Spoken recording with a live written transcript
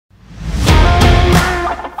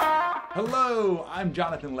Hello, I'm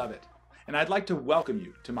Jonathan Levitt, and I'd like to welcome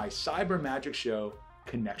you to my cyber magic show,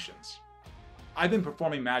 Connections. I've been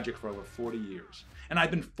performing magic for over 40 years, and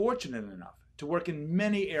I've been fortunate enough to work in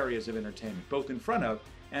many areas of entertainment, both in front of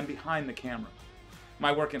and behind the camera.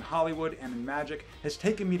 My work in Hollywood and in magic has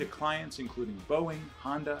taken me to clients including Boeing,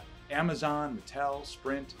 Honda, Amazon, Mattel,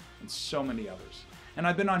 Sprint, and so many others. And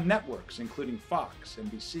I've been on networks including Fox,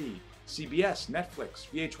 NBC, CBS, Netflix,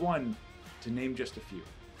 VH1, to name just a few.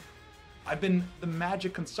 I've been the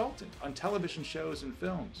magic consultant on television shows and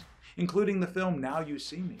films, including the film Now You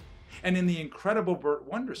See Me. And in The Incredible Burt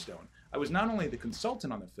Wonderstone, I was not only the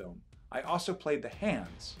consultant on the film, I also played the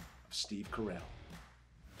hands of Steve Carell.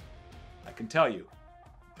 I can tell you,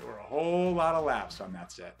 there were a whole lot of laughs on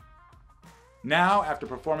that set. Now, after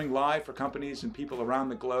performing live for companies and people around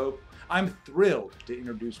the globe, I'm thrilled to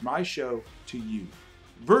introduce my show to you,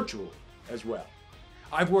 virtually as well.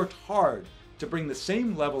 I've worked hard to bring the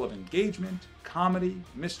same level of engagement, comedy,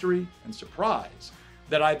 mystery, and surprise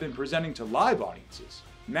that I've been presenting to live audiences,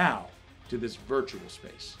 now to this virtual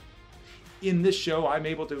space. In this show, I'm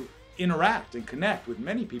able to interact and connect with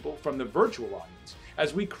many people from the virtual audience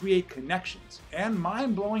as we create connections and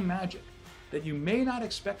mind-blowing magic that you may not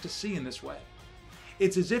expect to see in this way.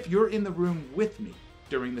 It's as if you're in the room with me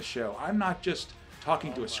during the show. I'm not just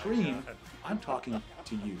talking to a screen, I'm talking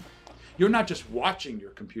to you. You're not just watching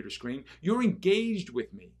your computer screen, you're engaged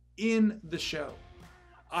with me in the show.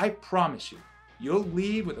 I promise you, you'll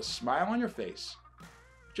leave with a smile on your face,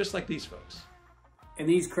 just like these folks. In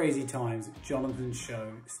these crazy times, Jonathan's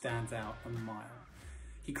show stands out a mile.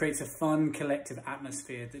 He creates a fun, collective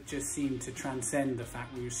atmosphere that just seemed to transcend the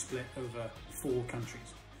fact we were split over 4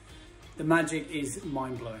 countries. The magic is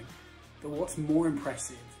mind-blowing, but what's more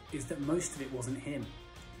impressive is that most of it wasn't him.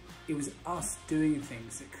 It was us doing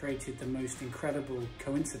things that created the most incredible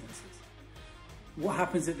coincidences. What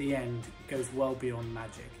happens at the end goes well beyond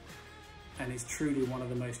magic and is truly one of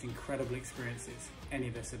the most incredible experiences any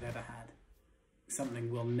of us have ever had.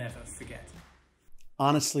 Something we'll never forget.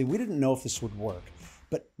 Honestly, we didn't know if this would work,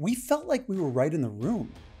 but we felt like we were right in the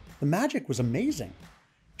room. The magic was amazing.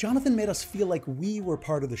 Jonathan made us feel like we were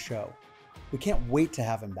part of the show. We can't wait to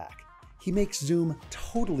have him back. He makes Zoom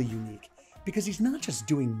totally unique because he's not just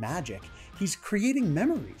doing magic, he's creating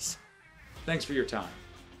memories. Thanks for your time.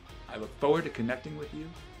 I look forward to connecting with you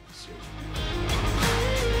soon.